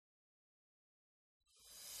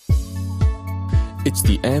It's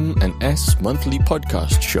the M&S Monthly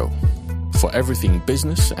Podcast Show for everything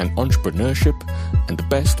business and entrepreneurship and the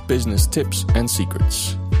best business tips and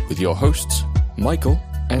secrets with your hosts, Michael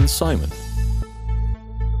and Simon.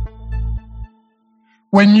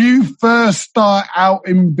 When you first start out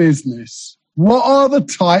in business, what are the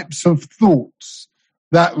types of thoughts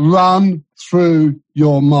that run through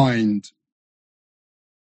your mind?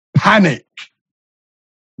 Panic,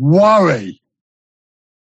 worry,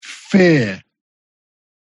 fear.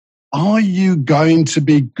 Are you going to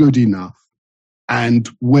be good enough? And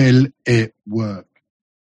will it work?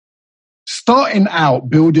 Starting out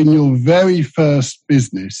building your very first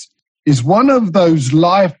business is one of those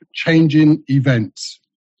life-changing events.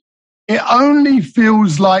 It only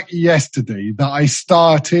feels like yesterday that I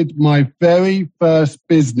started my very first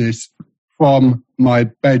business from my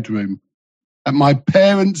bedroom at my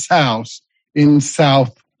parents' house in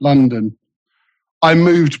South London. I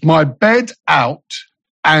moved my bed out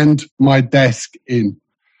and my desk in.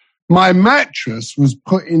 My mattress was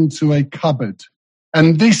put into a cupboard,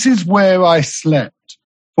 and this is where I slept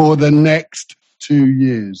for the next 2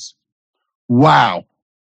 years. Wow,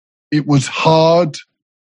 it was hard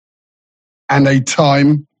and a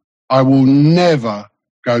time I will never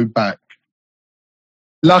go back.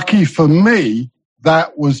 Lucky for me,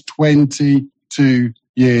 that was 22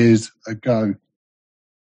 years ago.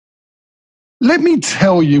 Let me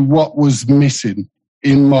tell you what was missing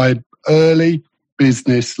in my early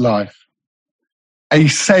business life. A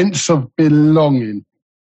sense of belonging,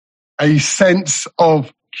 a sense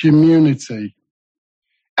of community,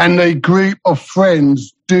 and a group of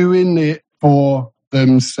friends doing it for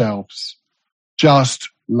themselves, just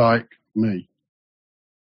like me.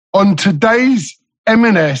 On today's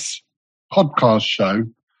M&S podcast show,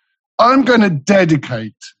 I'm going to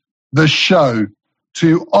dedicate the show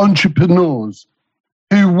to entrepreneurs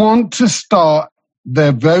who want to start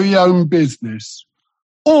their very own business,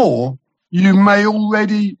 or you may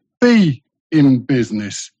already be in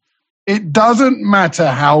business. It doesn't matter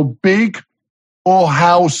how big or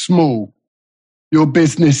how small your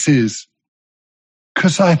business is,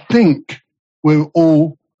 because I think we're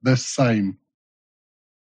all the same.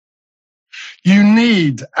 You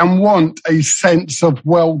need and want a sense of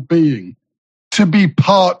well-being, to be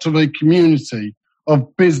part of a community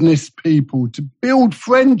of business people, to build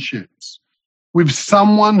friendships with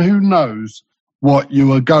someone who knows what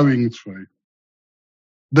you are going through.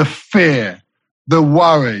 The fear, the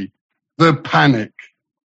worry, the panic.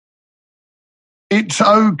 It's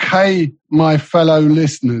okay, my fellow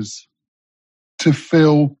listeners, to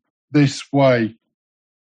feel this way.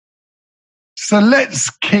 So let's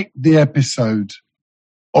kick the episode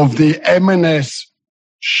of the M&S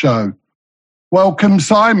show. Welcome,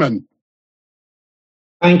 Simon.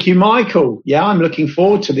 Thank you, Michael. Yeah, I'm looking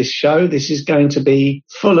forward to this show. This is going to be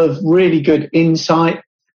full of really good insight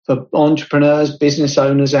for entrepreneurs, business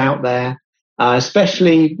owners out there,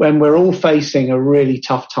 especially when we're all facing a really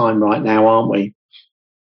tough time right now, aren't we?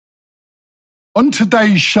 On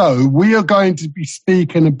today's show, we are going to be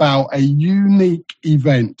speaking about a unique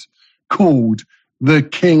event called the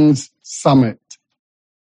King's Summit.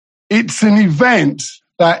 It's an event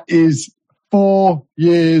that is 4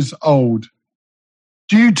 years old.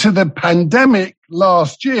 Due to the pandemic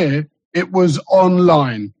last year, it was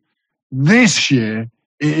online. This year,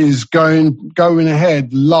 it is going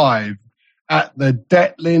ahead live at the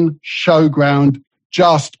Detlin Showground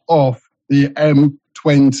just off the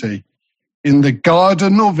M20 in the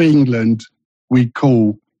Garden of England we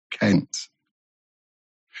call Kent.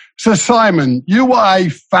 So Simon, you are a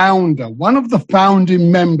founder, one of the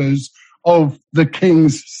founding members of the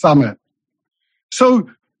King's Summit. So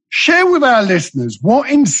share with our listeners what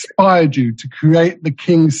inspired you to create the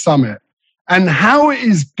King's Summit and how it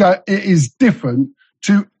is different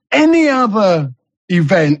to any other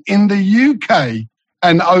event in the UK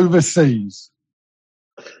and overseas.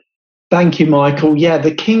 Thank you, Michael. Yeah,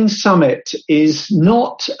 the King's Summit is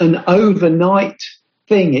not an overnight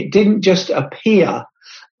thing. It didn't just appear.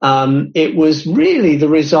 It was really the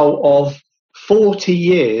result of 40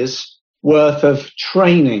 years worth of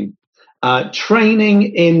training. Training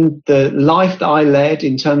in the life that I led,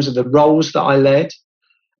 in terms of the roles that I led,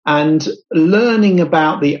 and learning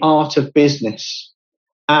about the art of business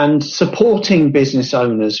and supporting business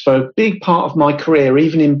owners. For a big part of my career,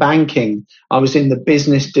 even in banking, I was in the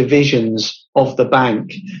business divisions of the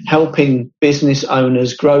bank, helping business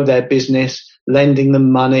owners grow their business, lending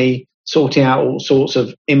them money, sorting out all sorts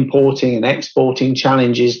of importing and exporting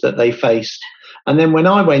challenges that they faced. And then when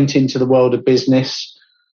I went into the world of business,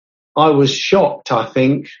 I was shocked, I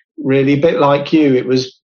think, really, a bit like you. It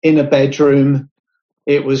was in a bedroom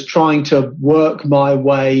It was trying to work my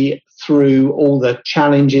way through all the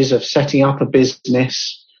challenges of setting up a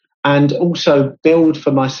business and also build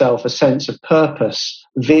for myself a sense of purpose,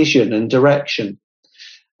 vision and direction.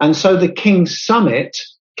 And so the King's Summit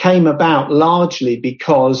came about largely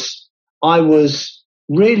because I was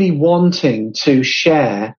really wanting to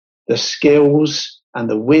share the skills and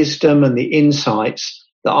the wisdom and the insights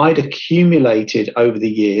that I'd accumulated over the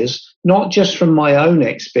years, not just from my own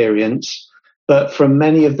experience, but from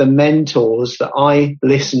many of the mentors that I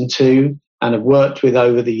listened to and have worked with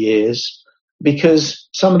over the years, because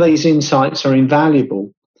some of these insights are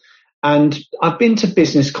invaluable. And I've been to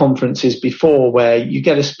business conferences before where you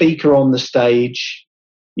get a speaker on the stage,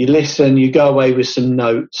 you listen, you go away with some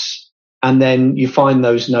notes, and then you find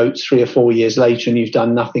those notes 3 or 4 years later and you've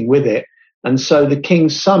done nothing with it. And so the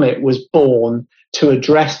King's Summit was born to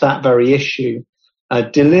address that very issue,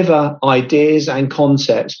 deliver ideas and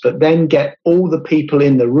concepts, but then get all the people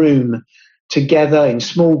in the room together in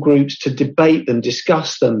small groups to debate them,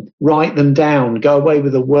 discuss them, write them down, go away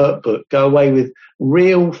with a workbook, go away with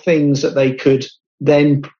real things that they could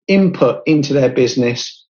then input into their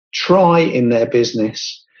business, try in their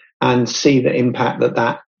business, and see the impact that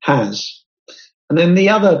that has. And then the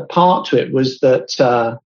other part to it was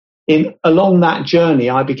that along that journey,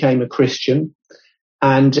 I became a Christian.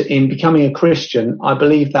 And in becoming a Christian, I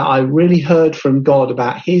believe that I really heard from God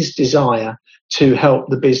about his desire to help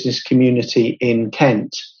the business community in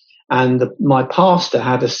Kent. And my pastor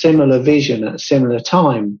had a similar vision at a similar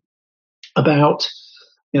time about,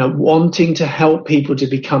 wanting to help people to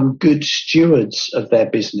become good stewards of their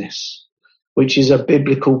business, which is a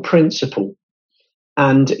biblical principle.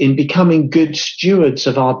 And in becoming good stewards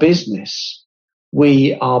of our business,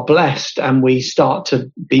 we are blessed and we start to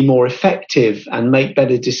be more effective and make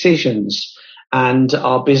better decisions, and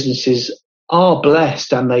our businesses are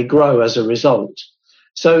blessed and they grow as a result.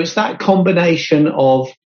 So it's that combination of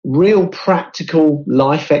real practical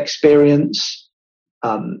life experience,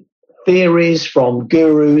 theories from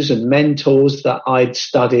gurus and mentors that I'd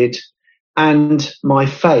studied, and my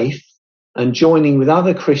faith, and joining with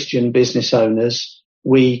other Christian business owners,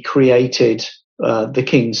 we created the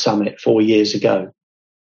King's Summit 4 years ago.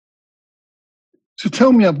 So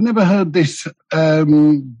tell me, I've never heard this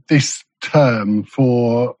this term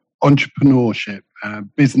for entrepreneurship,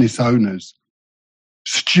 business owners,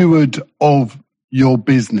 steward of your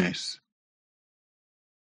business.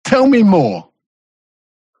 Tell me more.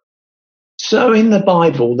 So in the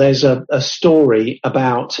Bible, there's a story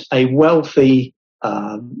about a wealthy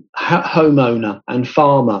homeowner and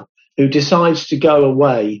farmer who decides to go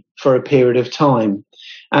away for a period of time.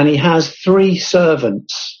 And he has 3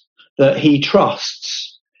 servants that he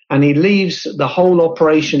trusts. And he leaves the whole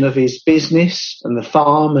operation of his business and the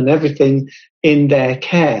farm and everything in their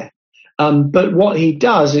care. But what he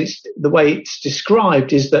does, is the way it's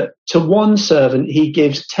described, is that to one servant he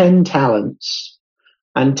gives 10 talents.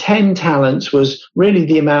 And 10 talents was really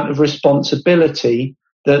the amount of responsibility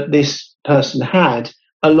that this person had,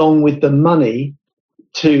 along with the money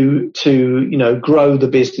to grow the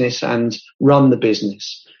business and run the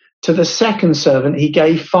business. To the second servant, he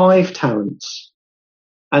gave 5 talents.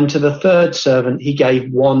 And to the third servant, he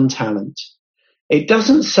gave 1 talent. It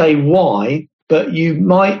doesn't say why, but you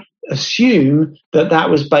might assume that that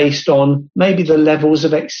was based on maybe the levels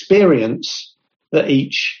of experience that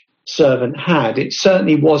each servant had. It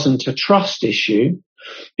certainly wasn't a trust issue,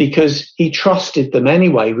 because he trusted them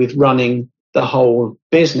anyway with running the whole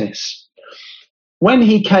business. When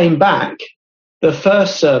he came back, the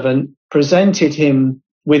first servant presented him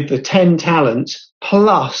with the 10 talents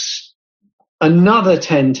plus another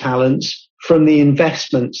 10 talents from the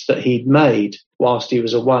investments that he'd made whilst he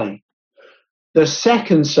was away. The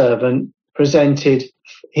second servant presented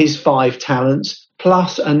his 5 talents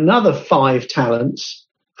plus another 5 talents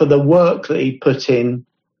for the work that he put in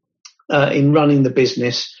running the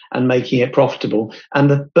business and making it profitable.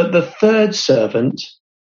 But the third servant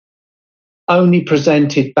only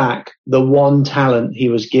presented back the 1 talent he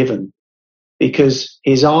was given, because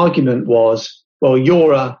his argument was, well,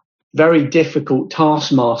 you're a very difficult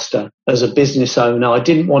taskmaster as a business owner. I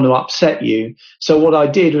didn't want to upset you. So what I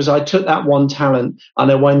did was I took that 1 talent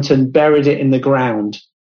and I went and buried it in the ground.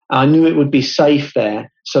 I knew it would be safe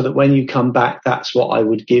there, so that when you come back, that's what I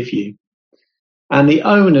would give you. And the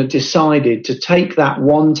owner decided to take that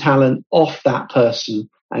 1 talent off that person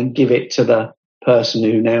and give it to the person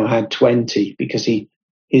who now had 20, because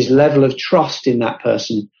his level of trust in that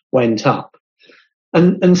person went up.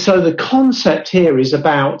 And so the concept here is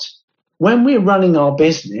about when we're running our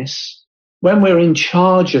business, when we're in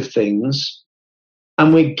charge of things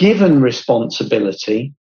and we're given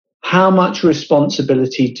responsibility, how much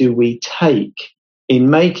responsibility do we take in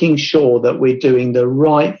making sure that we're doing the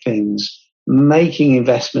right things, making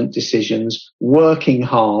investment decisions, working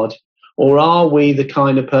hard, or are we the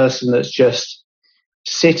kind of person that's just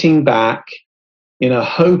sitting back,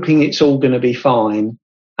 hoping it's all going to be fine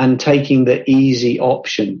and taking the easy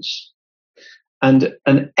options? And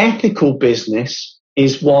an ethical business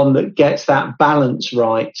is one that gets that balance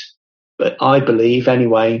right, but I believe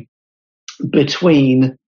anyway,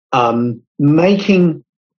 between making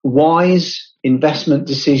wise investment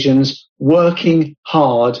decisions, working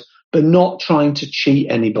hard, but not trying to cheat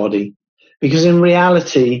anybody. Because in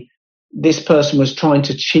reality, this person was trying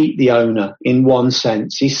to cheat the owner in one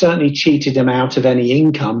sense. He certainly cheated him out of any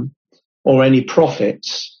income or any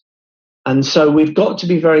profits. And so we've got to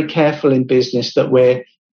be very careful in business that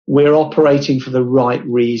we're operating for the right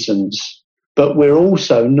reasons, but we're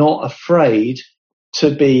also not afraid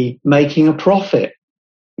to be making a profit,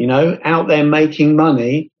 out there making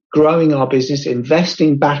money, growing our business,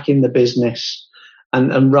 investing back in the business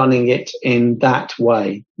and running it in that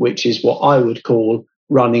way, which is what I would call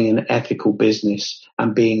running an ethical business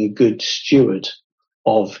and being a good steward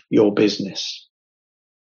of your business.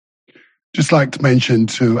 Just like to mention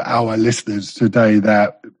to our listeners today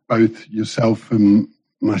that both yourself and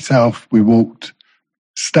myself, we walked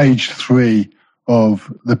stage 3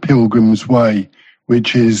 of the Pilgrim's Way,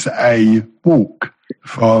 which is a walk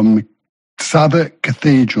from Southwark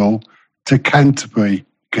Cathedral to Canterbury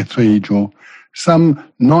Cathedral, some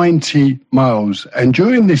 90 miles. And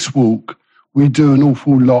during this walk, we do an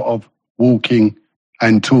awful lot of walking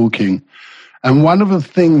and talking. And one of the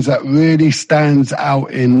things that really stands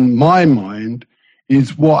out in my mind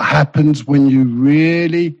is what happens when you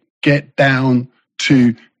really get down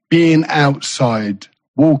to being outside,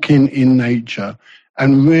 walking in nature,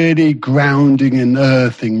 and really grounding and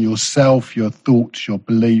earthing yourself, your thoughts, your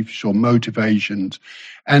beliefs, your motivations.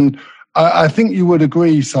 And I think you would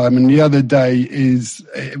agree, Simon, the other day is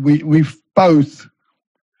we've both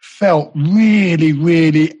felt really,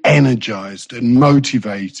 really energized and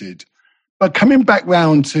motivated. But coming back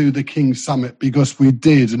round to the King's Summit, because we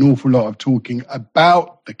did an awful lot of talking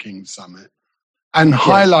about the King's Summit and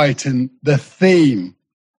highlighting the theme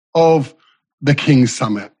of the King's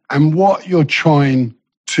Summit and what you're trying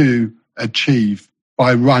to achieve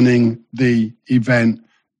by running the event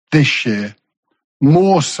this year,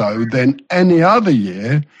 more so than any other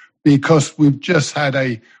year, because we've just had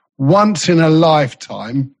a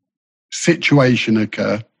once-in-a-lifetime situation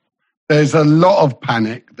occur. There's a lot of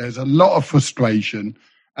panic, there's a lot of frustration,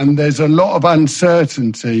 and there's a lot of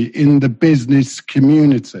uncertainty in the business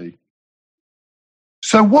community.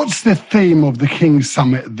 So what's the theme of the King's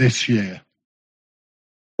Summit this year?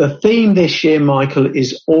 The theme this year, Michael,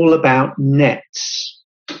 is all about nets.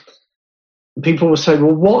 People will say,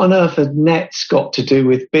 well, what on earth have nets got to do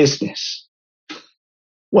with business?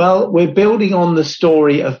 Well, we're building on the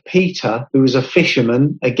story of Peter, who was a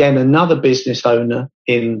fisherman, again, another business owner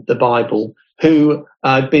in the Bible, who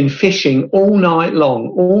had been fishing all night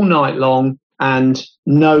long, and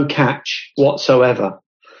no catch whatsoever.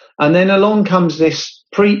 And then along comes this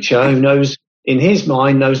preacher who knows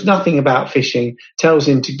nothing about fishing, tells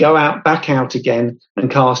him to go back out again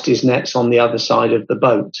and cast his nets on the other side of the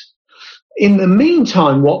boat. In the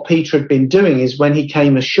meantime, what Peter had been doing is when he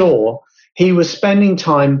came ashore, he was spending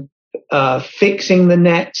time fixing the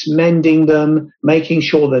nets, mending them, making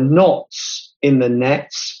sure the knots in the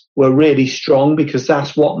nets were really strong, because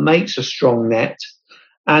that's what makes a strong net.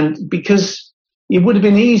 And because it would have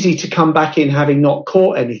been easy to come back in having not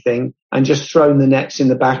caught anything and just thrown the nets in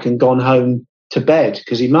the back and gone home to bed,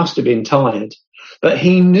 because he must have been tired. But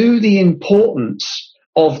he knew the importance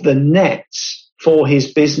of the nets for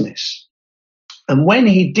his business. And when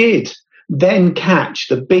he did then catch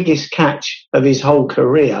the biggest catch of his whole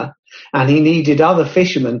career, and he needed other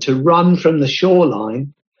fishermen to run from the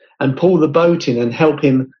shoreline and pull the boat in and help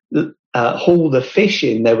him haul the fish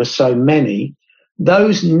in, there were so many,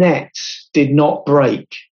 those nets did not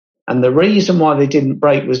break. And the reason why they didn't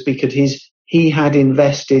break was because he had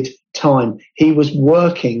invested time. He was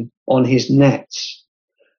working on his nets.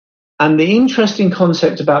 And the interesting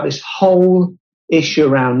concept about this whole issue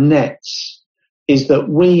around nets is that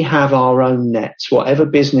we have our own nets. Whatever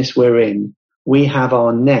business we're in, we have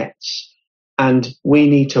our nets, and we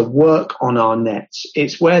need to work on our nets.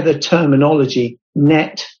 It's where the terminology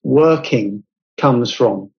networking comes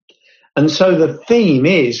from. And so the theme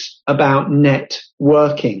is about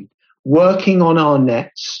networking, working on our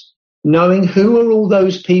nets, knowing who are all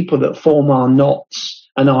those people that form our knots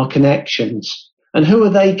and our connections, and who are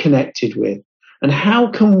they connected with, and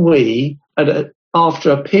how can we,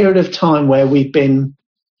 after a period of time where we've been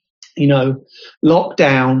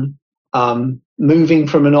lockdown, moving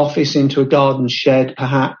from an office into a garden shed,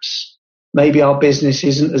 perhaps. Maybe our business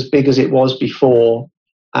isn't as big as it was before.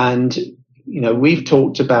 And, we've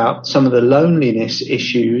talked about some of the loneliness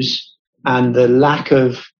issues and the lack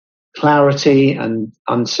of clarity and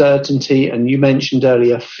uncertainty. And you mentioned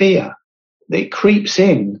earlier fear. It creeps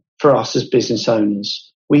in for us as business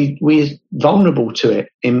owners. We're vulnerable to it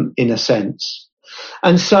in a sense.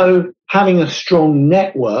 And so having a strong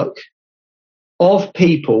network of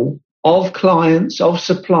people, of clients, of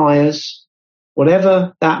suppliers,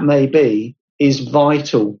 whatever that may be, is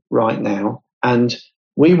vital right now. And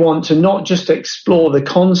we want to not just explore the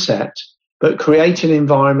concept, but create an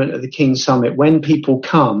environment at the King's Summit. When people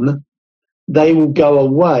come, they will go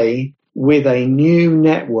away with a new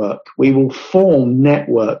network. We will form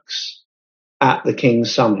networks at the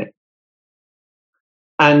King's Summit.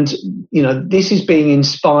 And, this is being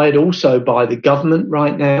inspired also by the government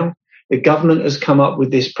right now. The government has come up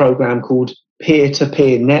with this program called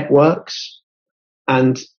peer-to-peer networks.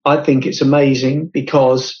 And I think it's amazing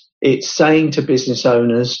because it's saying to business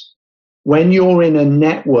owners, when you're in a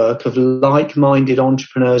network of like-minded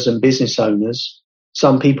entrepreneurs and business owners,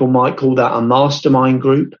 some people might call that a mastermind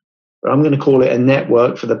group, but I'm going to call it a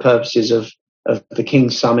network for the purposes of the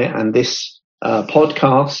King's Summit and this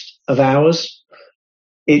podcast of ours.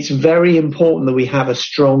 It's very important that we have a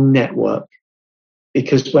strong network,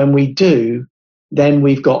 because when we do, then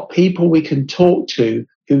we've got people we can talk to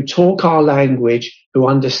who talk our language, who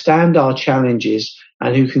understand our challenges,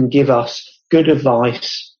 and who can give us good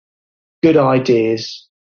advice, good ideas,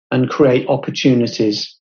 and create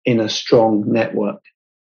opportunities in a strong network.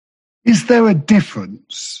 Is there a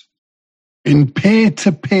difference in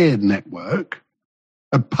peer-to-peer network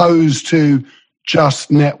opposed to just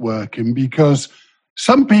networking? Because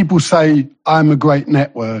some people say, I'm a great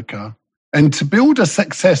networker, and to build a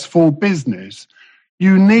successful business,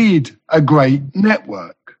 you need a great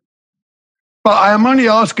network. But I am only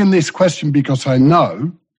asking this question because I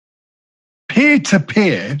know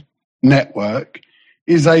peer-to-peer network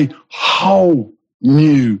is a whole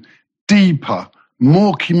new, deeper,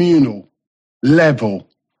 more communal level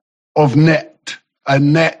of network,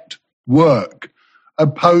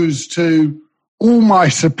 opposed to all my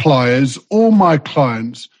suppliers, all my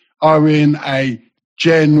clients are in a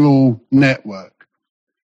general network.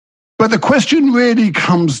 But the question really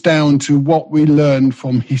comes down to what we learn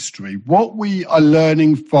from history, what we are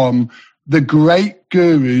learning from the great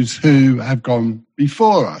gurus who have gone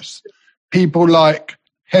before us. People like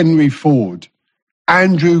Henry Ford,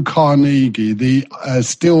 Andrew Carnegie, the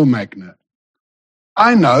steel magnate.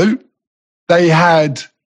 I know they had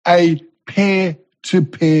a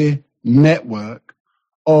peer-to-peer network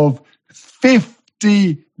of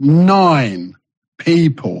 59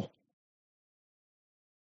 people.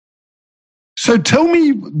 So tell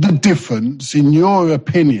me the difference, in your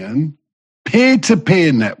opinion,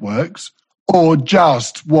 peer-to-peer networks or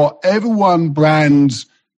just what everyone brands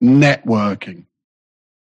networking?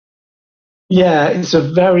 Yeah, it's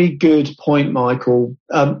a very good point, Michael.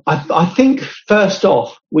 I think, first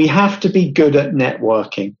off, we have to be good at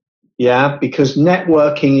networking. Yeah, because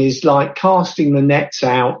networking is like casting the nets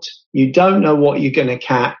out. You don't know what you're going to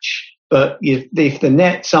catch, but if the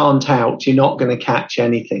nets aren't out, you're not going to catch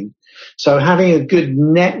anything. So having a good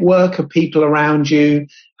network of people around you,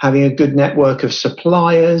 having a good network of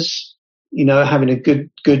suppliers, having a good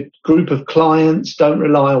group of clients, don't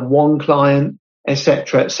rely on one client,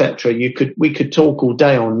 etc., etc. We could talk all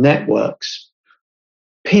day on networks.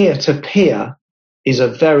 Peer to peer is a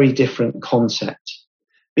very different concept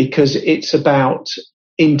because it's about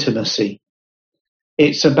intimacy.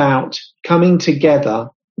 It's about coming together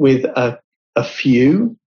with a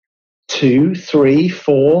few, 2, 3,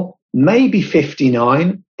 4, maybe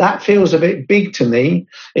 59. That feels a bit big to me.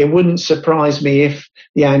 It wouldn't surprise me if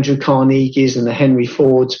the Andrew Carnegies and the Henry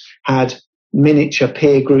Fords had miniature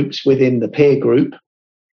peer groups within the peer group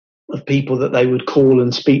of people that they would call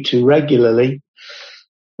and speak to regularly.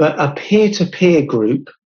 But a peer-to-peer group,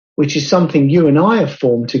 which is something you and I have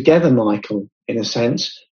formed together, Michael, in a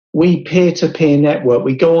sense, we peer-to-peer network.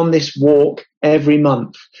 We go on this walk every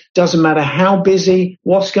month. Doesn't matter how busy,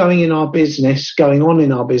 what's going on in our business,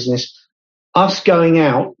 us going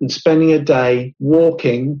out and spending a day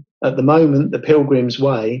walking, at the moment, the Pilgrim's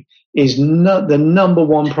Way, is the number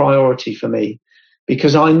one priority for me,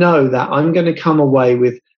 because I know that I'm going to come away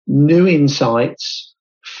with new insights,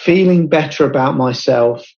 feeling better about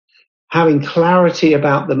myself, having clarity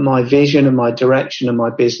about my vision and my direction and my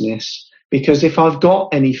business. Because if I've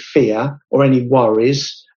got any fear or any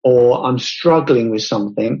worries or I'm struggling with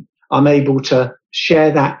something, I'm able to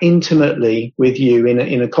share that intimately with you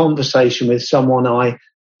in a conversation with someone I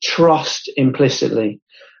trust implicitly.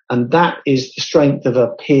 And that is the strength of a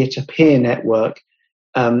peer-to-peer network.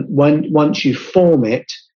 Once you form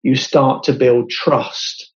it, you start to build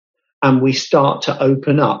trust, and we start to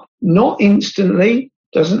open up. Not instantly,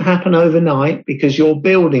 doesn't happen overnight, because you're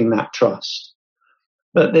building that trust.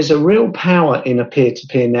 But there's a real power in a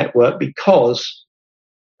peer-to-peer network because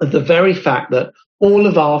of the very fact that all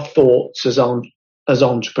of our thoughts as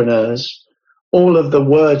entrepreneurs, all of the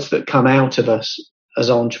words that come out of us as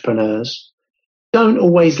entrepreneurs, don't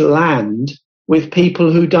always land with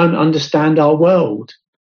people who don't understand our world.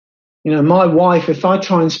 You know, my wife, if I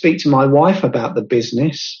try and speak to my wife about the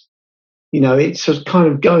business, you know, it's sort of kind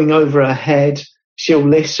of going over her head. She'll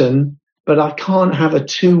listen, but I can't have a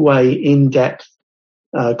two-way in-depth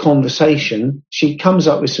conversation. She comes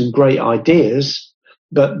up with some great ideas,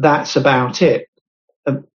 but that's about it.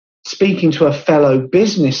 Speaking to a fellow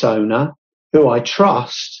business owner who I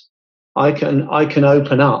trust, I can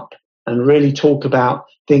open up and really talk about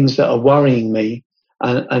things that are worrying me,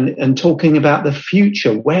 and talking about the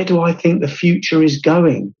future. Where do I think the future is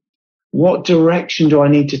going? What direction do I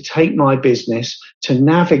need to take my business to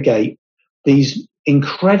navigate these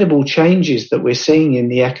incredible changes that we're seeing in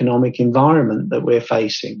the economic environment that we're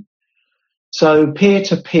facing? So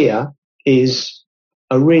peer-to-peer is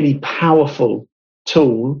a really powerful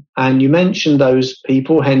tool. And you mentioned those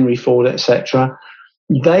people, Henry Ford, etc.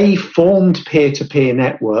 They formed peer-to-peer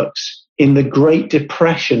networks in the Great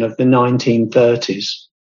Depression of the 1930s.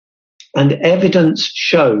 And evidence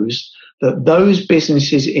shows that those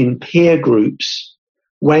businesses in peer groups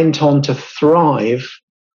went on to thrive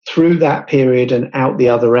through that period and out the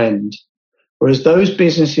other end. Whereas those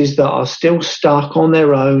businesses that are still stuck on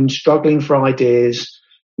their own, struggling for ideas,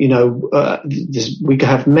 you know, we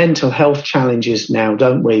have mental health challenges now,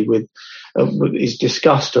 don't we? With is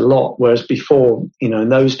discussed a lot, whereas before, you know, in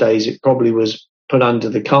those days, it probably was put under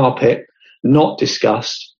the carpet, not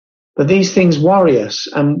discussed. But these things worry us,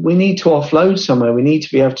 and we need to offload somewhere. We need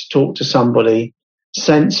to be able to talk to somebody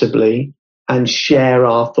sensibly and share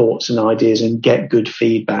our thoughts and ideas and get good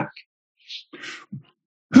feedback.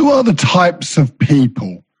 Who are the types of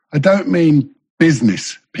people? I don't mean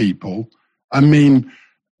business people. I mean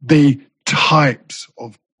the types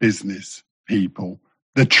of business people,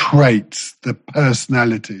 the traits, the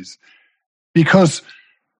personalities. Because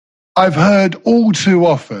I've heard all too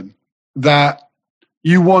often that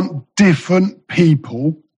you want different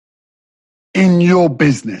people in your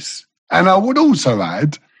business. And I would also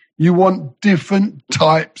add, you want different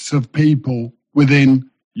types of people within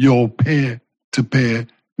your peer-to-peer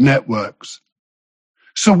networks.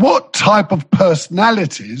 So what type of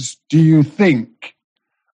personalities do you think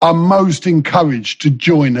are most encouraged to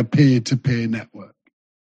join a peer-to-peer network?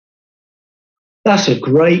 That's a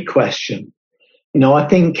great question. You know, I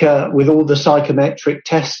think with all the psychometric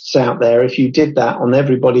tests out there, if you did that on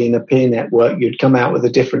everybody in a peer network, you'd come out with a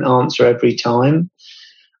different answer every time.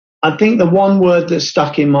 I think the one word that's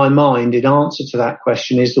stuck in my mind in answer to that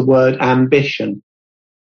question is the word ambition.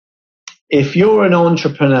 If you're an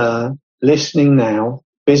entrepreneur listening now,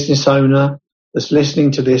 business owner that's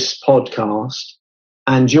listening to this podcast,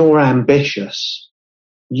 and you're ambitious,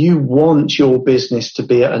 you want your business to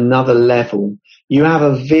be at another level, you have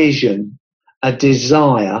a vision, a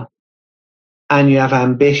desire, and you have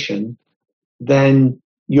ambition, then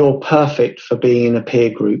you're perfect for being in a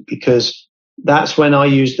peer group, because that's when I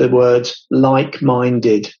use the words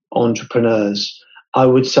like-minded entrepreneurs. I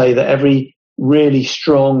would say that every really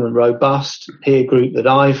strong and robust peer group that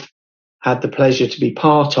I've had the pleasure to be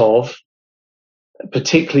part of,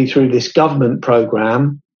 particularly through this government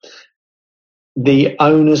program, the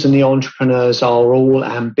owners and the entrepreneurs are all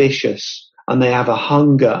ambitious, and they have a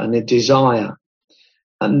hunger and a desire.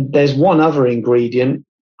 And there's one other ingredient,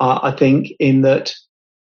 I think, in that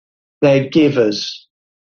they're givers.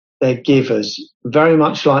 They're givers, very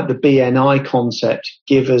much like the BNI concept,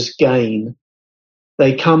 givers gain.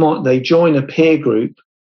 They come on, they join a peer group,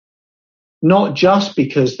 not just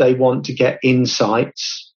because they want to get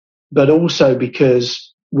insights, but also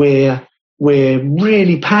because we're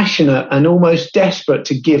really passionate and almost desperate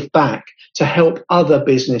to give back, to help other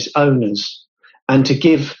business owners and to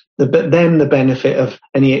give them the benefit of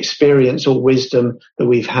any experience or wisdom that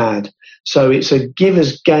we've had. So it's a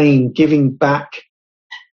giver's gain, giving back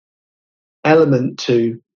element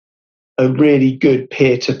to a really good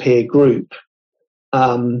peer-to-peer group,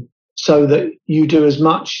 so that you do as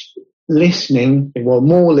much listening, well,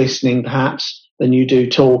 more listening perhaps, than you do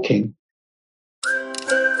talking.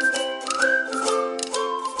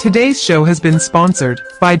 Today's show has been sponsored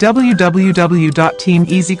by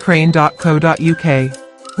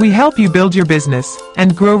www.teameasycrane.co.uk. We help you build your business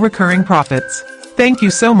and grow recurring profits. Thank you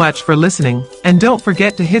so much for listening, and don't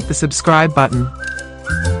forget to hit the subscribe button.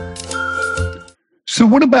 So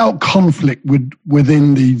what about conflict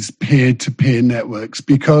within these peer-to-peer networks?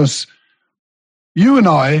 Because you and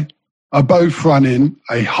I are both running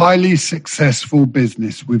a highly successful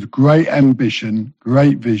business with great ambition,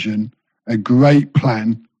 great vision, a great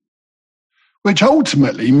plan, which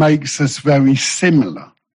ultimately makes us very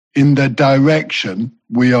similar in the direction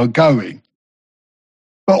we are going.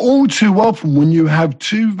 But all too often, when you have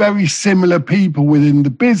two very similar people within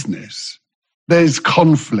the business, there's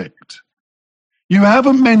conflict. You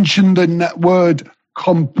haven't mentioned the word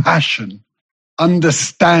compassion,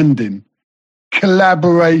 understanding,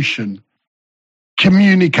 collaboration,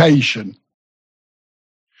 communication.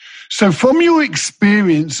 So from your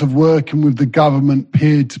experience of working with the government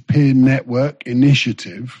peer-to-peer network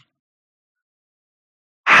initiative,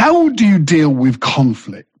 how do you deal with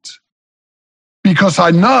conflict? Because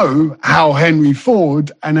I know how Henry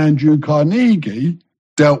Ford and Andrew Carnegie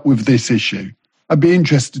dealt with this issue. I'd be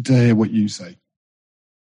interested to hear what you say.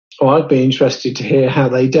 Oh, I'd be interested to hear how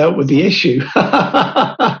they dealt with the issue.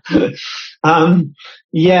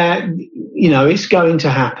 Yeah, it's going to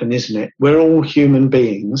happen, isn't it? We're all human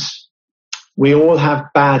beings. We all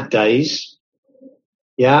have bad days.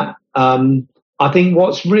 Yeah. I think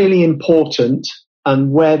what's really important,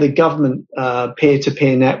 and where the government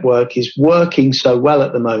peer-to-peer network is working so well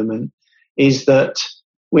at the moment, is that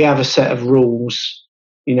we have a set of rules,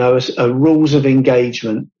 rules of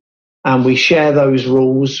engagement. And we share those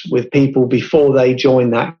rules with people before they join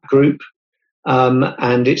that group.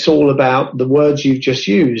 And it's all about the words you've just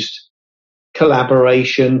used: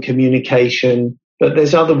 collaboration, communication. But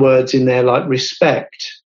there's other words in there like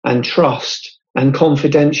respect and trust and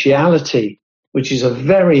confidentiality, which is a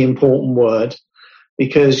very important word,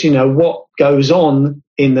 because, what goes on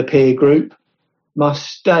in the peer group must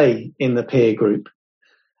stay in the peer group.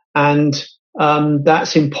 And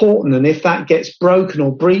that's important. And if that gets broken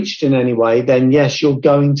or breached in any way, then yes, you're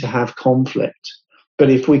going to have conflict. But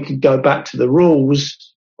if we could go back to the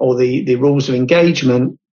rules, or the rules of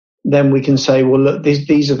engagement, then we can say, well, look,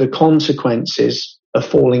 these are the consequences of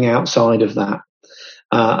falling outside of that.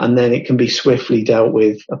 And then it can be swiftly dealt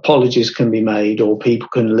with. Apologies can be made, or people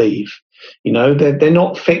can leave. They're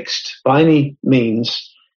not fixed by any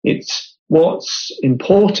means. What's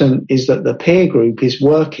important is that the peer group is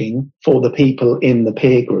working for the people in the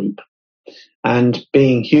peer group. And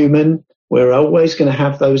being human, we're always going to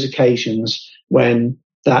have those occasions when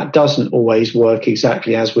that doesn't always work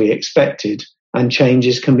exactly as we expected, and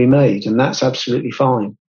changes can be made, and that's absolutely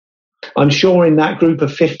fine. I'm sure in that group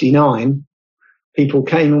of 59, people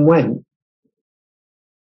came and went.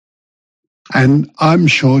 And I'm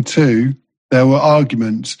sure too, there were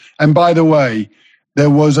arguments. And by the way, there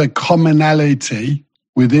was a commonality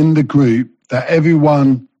within the group that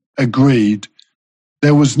everyone agreed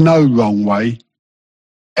there was no wrong way.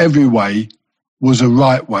 Every way was a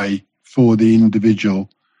right way for the individual.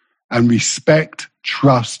 And respect,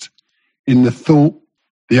 trust in the thought,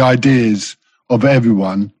 the ideas of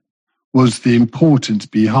everyone was the importance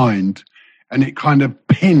behind. And it kind of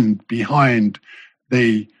pinned behind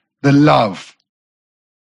the love,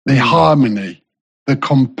 the harmony, the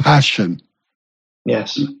compassion.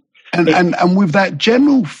 Yes. And with that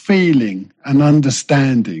general feeling and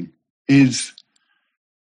understanding is,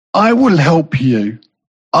 I will help you.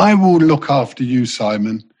 I will look after you,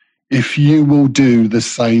 Simon, if you will do the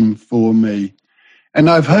same for me. And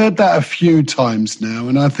I've heard that a few times now,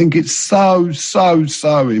 and I think it's so, so,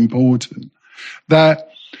 so important that,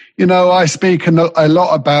 I speak a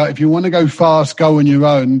lot about, if you want to go fast, go on your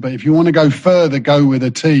own, but if you want to go further, go with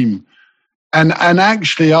a team. And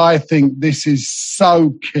actually, I think this is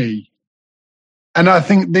so key. And I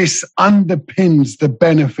think this underpins the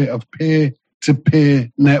benefit of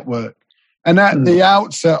peer-to-peer network. And at the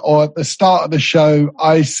outset, or at the start of the show,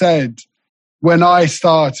 I said, when I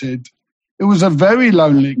started, it was a very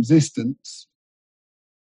lonely existence.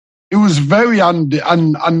 It was very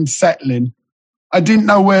unsettling. I didn't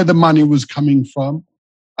know where the money was coming from.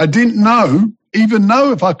 I didn't even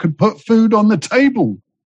know if I could put food on the table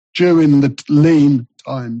during the lean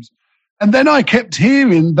times. And then I kept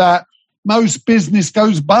hearing that most business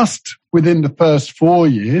goes bust within the first 4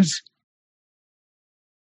 years.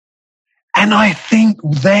 And I think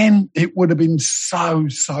then it would have been so,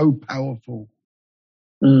 so powerful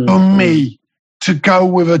for me to go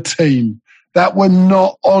with a team that were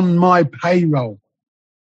not on my payroll.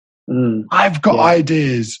 I've got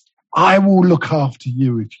ideas. I will look after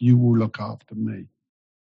you if you will look after me.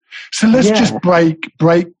 So let's just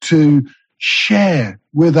break to share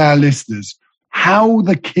with our listeners how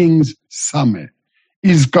the King's Summit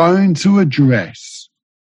is going to address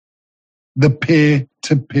the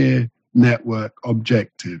peer-to-peer network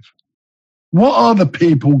objective. What are the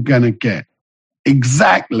people going to get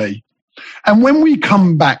exactly? And when we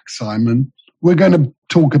come back, Simon, we're going to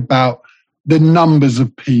talk about the numbers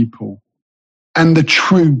of people and the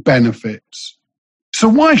true benefits. So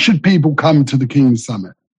why should people come to the King's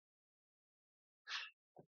Summit?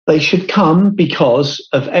 They should come because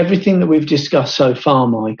of everything that we've discussed so far,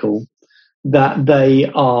 Michael, that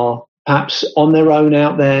they are perhaps on their own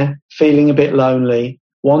out there, feeling a bit lonely,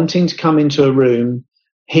 wanting to come into a room,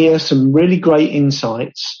 hear some really great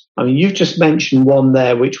insights. I mean, you've just mentioned one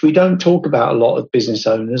there, which we don't talk about a lot of business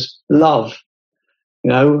owners, love.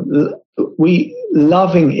 We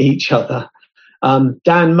loving each other.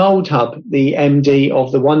 Dan Moldhub, the MD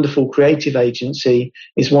of the wonderful creative agency,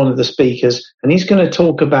 is one of the speakers, and he's going to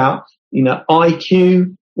talk about,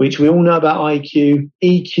 IQ, which we all know about IQ,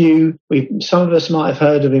 EQ. Some of us might have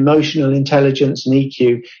heard of emotional intelligence and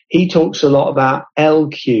EQ. He talks a lot about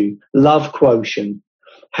LQ, love quotient,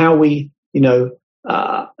 how we,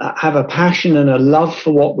 have a passion and a love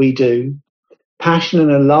for what we do, passion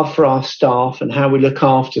and a love for our staff and how we look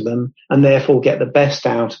after them and therefore get the best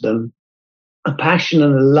out of them. A passion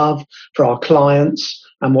and a love for our clients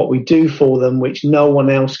and what we do for them, which no one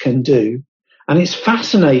else can do. And it's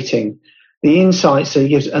fascinating, the insights that he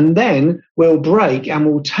gives. And then we'll break and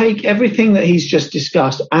we'll take everything that he's just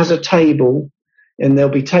discussed as a table, and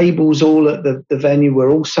there'll be tables all at the venue.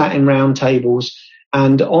 We're all sat in round tables,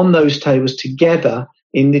 and on those tables together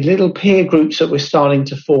in the little peer groups that we're starting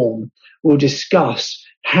to form, we'll discuss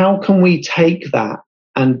how can we take that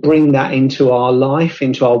and bring that into our life,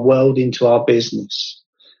 into our world, into our business.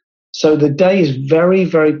 So the day is very,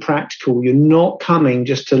 very practical. You're not coming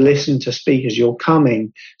just to listen to speakers. You're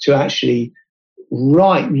coming to actually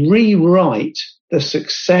rewrite the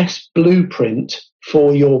success blueprint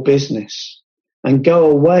for your business and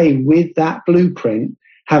go away with that blueprint,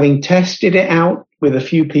 having tested it out with a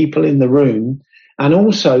few people in the room, and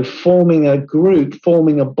also forming a group,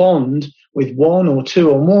 forming a bond with one or two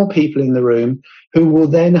or more people in the room who will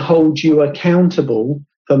then hold you accountable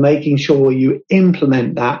for making sure you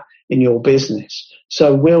implement that in your business.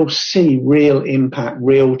 So we'll see real impact,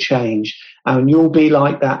 real change. And you'll be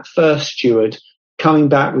like that first steward coming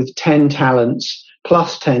back with 10 talents,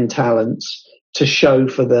 plus 10 talents to show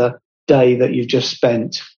for the day that you've just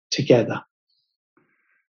spent together.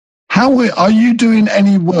 How are you doing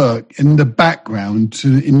any work in the background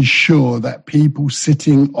to ensure that people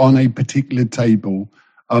sitting on a particular table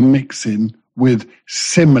are mixing with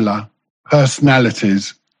similar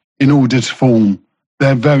personalities in order to form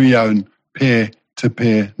their very own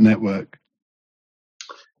peer-to-peer network?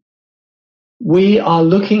 We are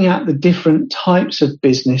looking at the different types of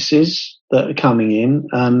businesses that are coming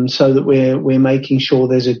in, so that we're making sure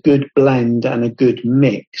there's a good blend and a good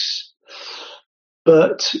mix.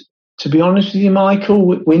 But to be honest with you,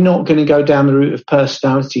 Michael, we're not going to go down the route of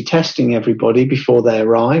personality testing everybody before they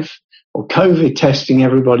arrive, or COVID testing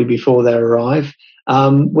everybody before they arrive.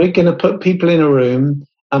 We're going to put people in a room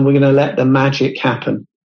and we're going to let the magic happen.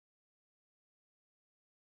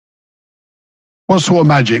 What sort of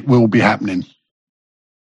magic will be happening?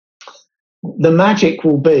 The magic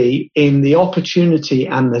will be in the opportunity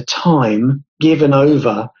and the time given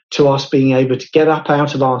over to us being able to get up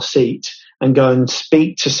out of our seat and go and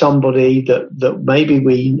speak to somebody that maybe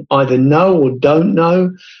we either know or don't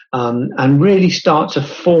know, and really start to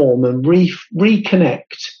form and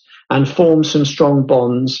reconnect and form some strong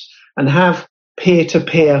bonds and have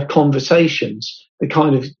peer-to-peer conversations, the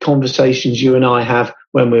kind of conversations you and I have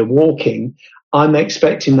when we're walking. I'm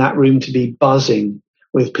expecting that room to be buzzing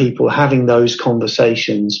with people having those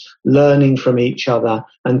conversations, learning from each other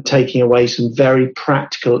and taking away some very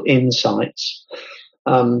practical insights.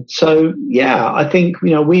 So yeah, I think,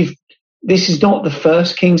 this is not the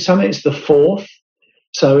first King's Summit, it's the fourth.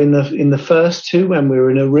 So in the first two, when we were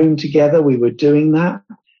in a room together, we were doing that,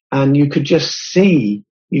 and you could just see,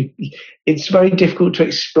 it's very difficult to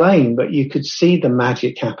explain, but you could see the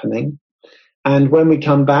magic happening. And when we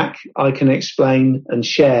come back, I can explain and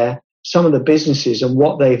share some of the businesses and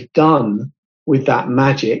what they've done with that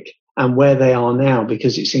magic and where they are now,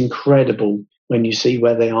 because it's incredible when you see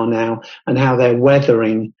where they are now and how they're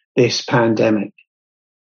weathering this pandemic.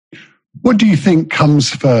 What do you think comes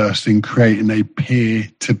first in creating a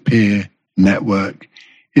peer-to-peer network?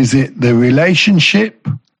 Is it the relationship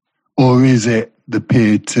or is it the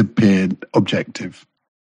peer-to-peer objective?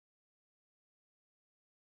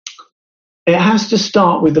 It has to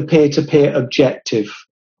start with the peer-to-peer objective.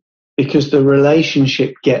 because the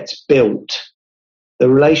relationship gets built. The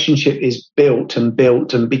relationship is built and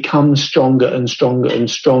becomes stronger and stronger and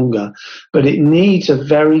stronger. But it needs a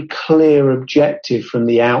very clear objective from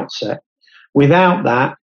the outset. Without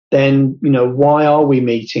that, then, why are we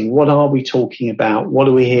meeting? What are we talking about? What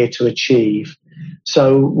are we here to achieve?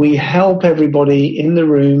 So we help everybody in the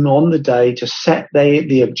room on the day to set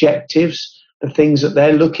the objectives, the things that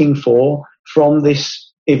they're looking for from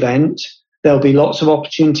this event. There'll be lots of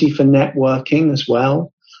opportunity for networking as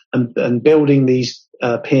well and building these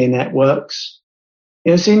peer networks.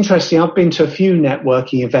 It's interesting. I've been to a few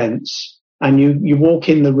networking events, and you walk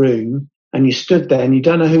in the room and you stood there and you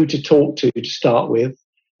don't know who to talk to start with.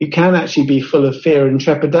 You can actually be full of fear and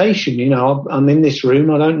trepidation. I'm in this room.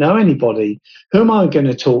 I don't know anybody. Who am I going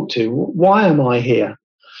to talk to? Why am I here?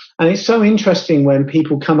 And it's so interesting when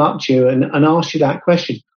people come up to you and ask you that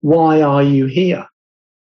question. Why are you here?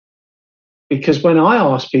 Because when I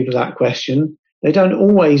ask people that question, they don't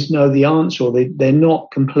always know the answer, or they're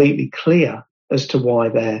not completely clear as to why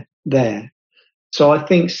they're there. So I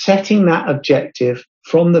think setting that objective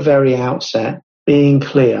from the very outset, being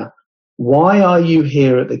clear. Why are you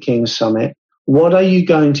here at the King's Summit? What are you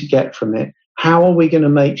going to get from it? How are we going to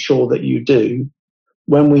make sure that you do?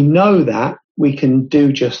 When we know that, we can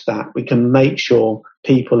do just that. We can make sure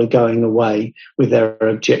people are going away with their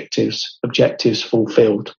objectives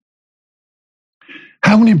fulfilled.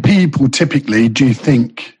 How many people typically do you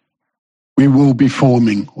think we will be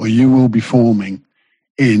forming, or you will be forming,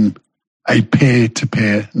 in a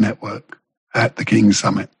peer-to-peer network at the King's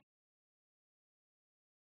Summit?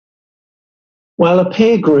 Well, a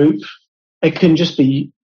peer group, it can just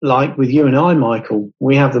be like with you and I, Michael.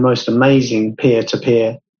 We have the most amazing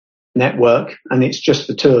peer-to-peer network, and it's just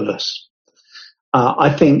the two of us. I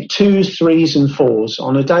think 2s, 3s, and 4s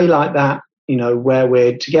on a day like that, where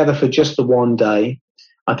we're together for just the one day.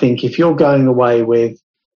 I think if you're going away with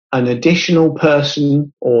an additional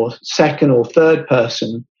person or second or third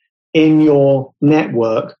person in your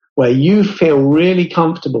network where you feel really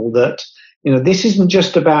comfortable that, this isn't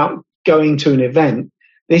just about going to an event.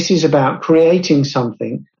 This is about creating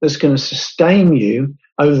something that's going to sustain you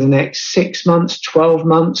over the next 6 months, 12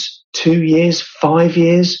 months, 2 years, 5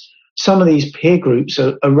 years. Some of these peer groups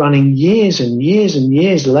are running years and years and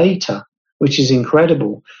years later, which is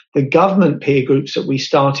incredible. The government peer groups that we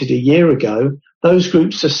started a year ago, those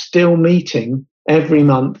groups are still meeting every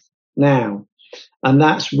month now. And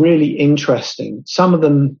that's really interesting. Some of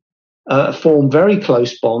them form very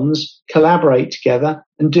close bonds, collaborate together,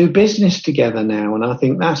 and do business together now. And I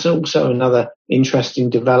think that's also another interesting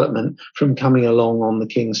development from coming along on the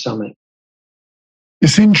King's Summit.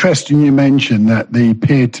 It's interesting you mentioned that the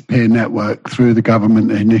peer-to-peer network through the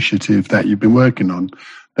government initiative that you've been working on,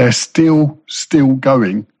 they're still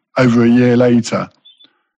going over a year later.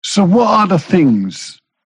 So what are the things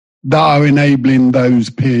that are enabling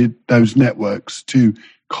those networks to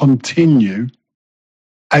continue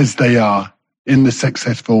as they are in the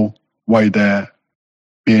successful way they're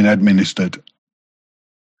being administered?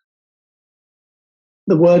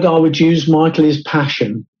 The word I would use, Michael, is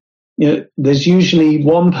passion. There's usually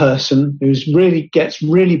one person who gets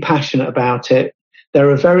really passionate about it. They're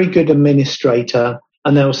a very good administrator,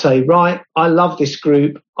 and they'll say, right, I love this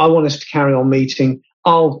group. I want us to carry on meeting.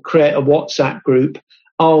 I'll create a WhatsApp group.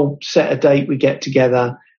 I'll set a date we get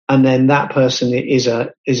together. And then that person is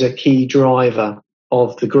a key driver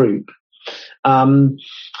of the group.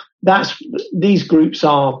 These groups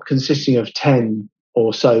are consisting of 10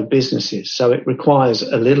 or so businesses. So it requires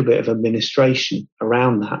a little bit of administration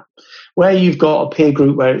around that. Where you've got a peer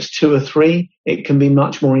group where it's 2 or 3, it can be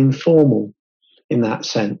much more informal in that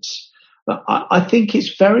sense. But I think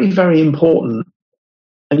it's very, very important.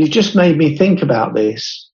 And you've just made me think about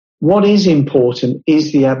this. What is important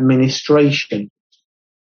is the administration.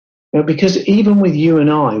 Because even with you and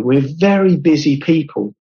I, we're very busy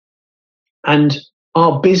people. And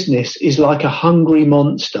our business is like a hungry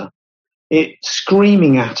monster. It's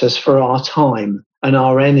screaming at us for our time and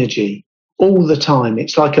our energy all the time.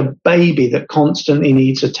 It's like a baby that constantly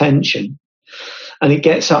needs attention. And it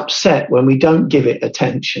gets upset when we don't give it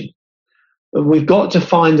attention. But we've got to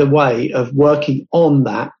find a way of working on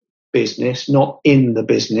that business, not in the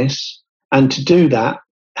business. And to do that,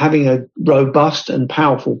 having a robust and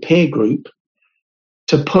powerful peer group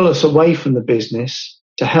to pull us away from the business,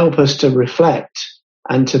 to help us to reflect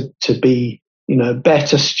and to be,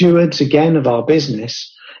 better stewards again of our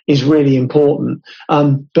business is really important.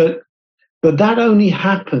 But that only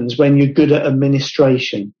happens when you're good at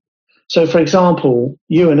administration. So, for example,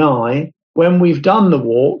 you and I, when we've done the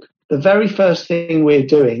walk, the very first thing we're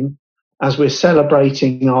doing as we're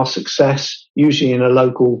celebrating our success, usually in a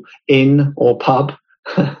local inn or pub,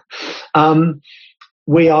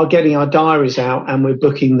 we are getting our diaries out and we're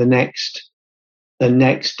booking the next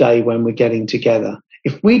day when we're getting together.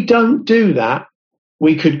 If we don't do that,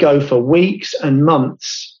 we could go for weeks and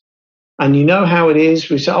months. And you know how it is.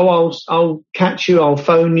 We say, I'll catch you, I'll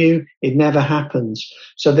phone you. It never happens.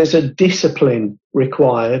 So there's a discipline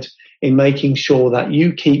required in making sure that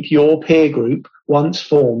you keep your peer group, once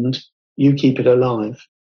formed, you keep it alive.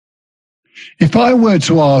 If I were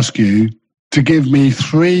to ask you to give me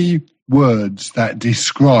 3 words that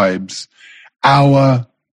describes our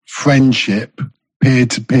friendship, peer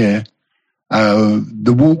to peer,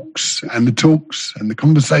 the walks and the talks and the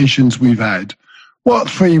conversations we've had, what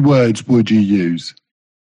 3 words would you use?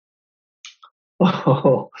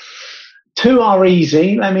 Oh, 2 are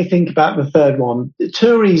easy. Let me think about the third one.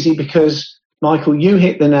 2 are easy because, Michael, you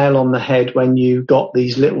hit the nail on the head when you got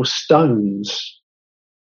these little stones.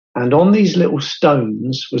 And on these little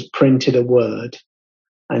stones was printed a word.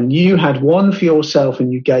 And you had one for yourself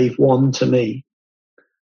and you gave one to me.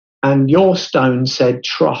 And your stone said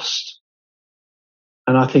trust.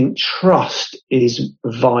 And I think trust is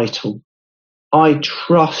vital. I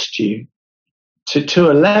trust you to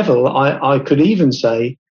a level I could even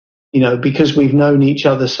say, because we've known each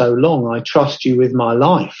other so long, I trust you with my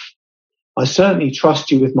life. I certainly trust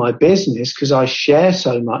you with my business because I share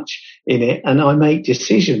so much in it and I make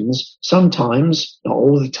decisions sometimes, not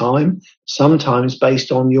all the time, sometimes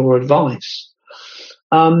based on your advice.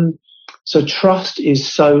 So trust is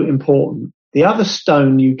so important. The other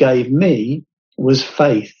stone you gave me was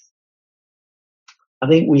faith. I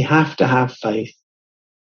think we have to have faith.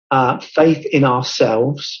 Faith in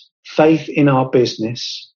ourselves, faith in our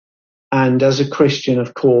business. And as a Christian,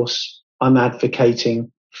 of course, I'm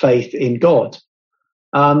advocating faith in God.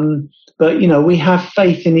 But, we have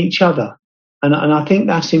faith in each other. And I think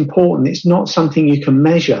that's important. It's not something you can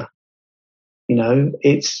measure.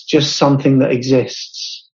 It's just something that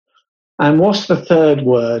exists. And what's the third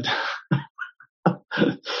word?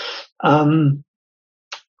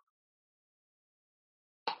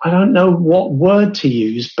 I don't know what word to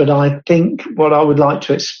use, but I think what I would like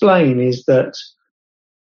to explain is that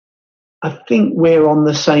I think we're on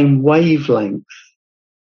the same wavelength.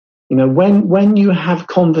 When you have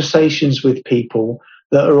conversations with people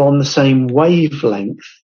that are on the same wavelength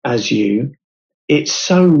as you, it's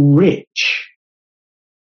so rich.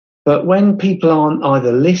 But when people aren't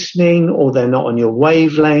either listening or they're not on your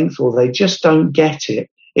wavelength or they just don't get it,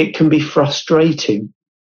 it can be frustrating.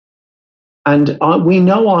 And we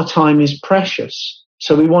know our time is precious,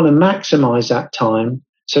 so we want to maximize that time.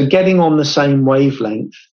 So getting on the same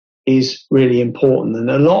wavelength is really important. And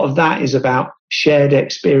a lot of that is about shared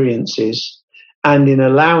experiences and in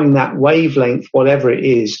allowing that wavelength, whatever it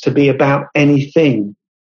is, to be about anything.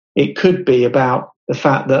 It could be about the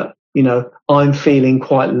fact that, I'm feeling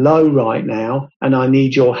quite low right now and I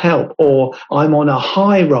need your help, or I'm on a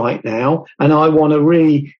high right now and I want to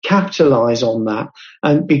really capitalize on that.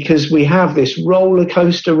 And because we have this roller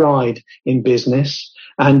coaster ride in business,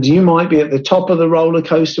 and you might be at the top of the roller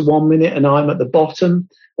coaster 1 minute and I'm at the bottom,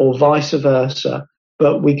 or vice versa,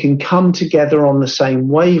 but we can come together on the same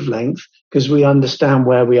wavelength because we understand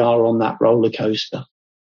where we are on that roller coaster.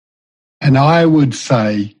 And I would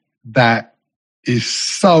say that is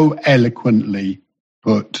so eloquently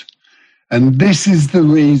put. And this is the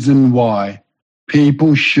reason why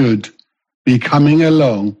people should be coming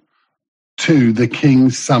along to the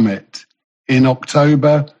King's Summit in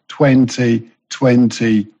October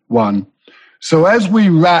 2021. So as we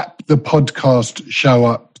wrap the podcast show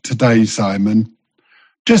up today, Simon,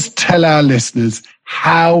 just tell our listeners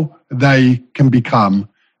how they can become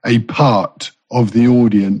a part of the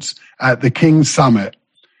audience at the King's Summit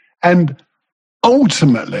and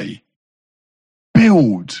ultimately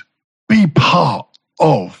be part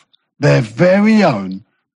of their very own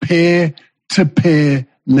peer-to-peer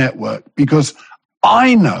network. Because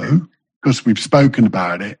I know, because we've spoken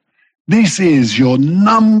about it, this is your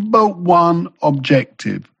number one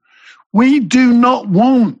objective. We do not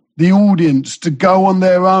want the audience to go on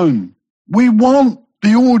their own. We want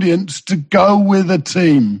the audience to go with a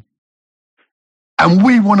team. And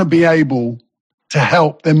we want to be able to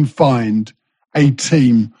help them find a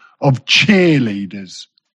team of cheerleaders,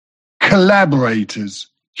 collaborators,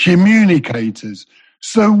 communicators.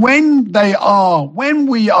 So when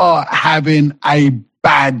we are having a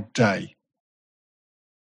bad day,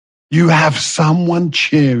 you have someone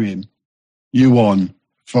cheering you on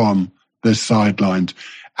from the sidelines.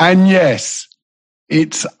 And yes,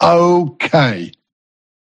 it's okay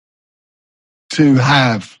to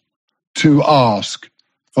ask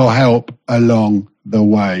for help along the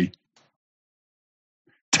way.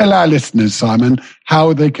 Tell our listeners, Simon,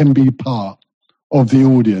 how they can be part of the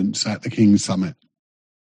audience at the King's Summit.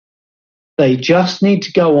 They just need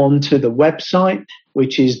to go on to the website,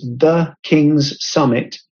 which is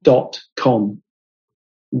thekingssummit.com.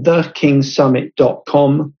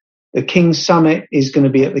 thekingssummit.com. The King's Summit is going to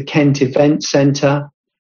be at the Kent Event Centre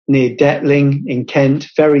near Detling in Kent.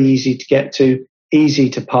 Very easy to get to, easy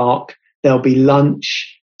to park. There'll be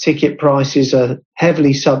lunch. Ticket prices are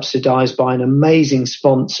heavily subsidised by an amazing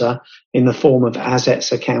sponsor in the form of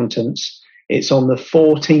Assets Accountants. It's on the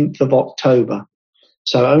 14th of October,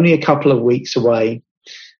 so only a couple of weeks away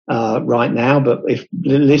right now. But if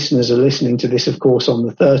the listeners are listening to this, of course, on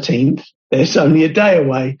the 13th, it's only a day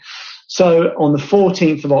away. So on the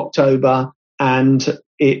 14th of October, and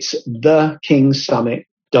it's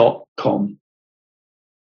thekingssummit.com.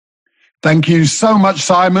 Thank you so much,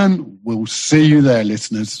 Simon. We'll see you there,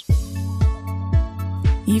 listeners.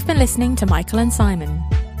 You've been listening to Michael and Simon.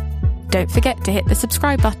 Don't forget to hit the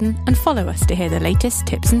subscribe button and follow us to hear the latest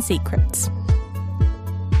tips and secrets.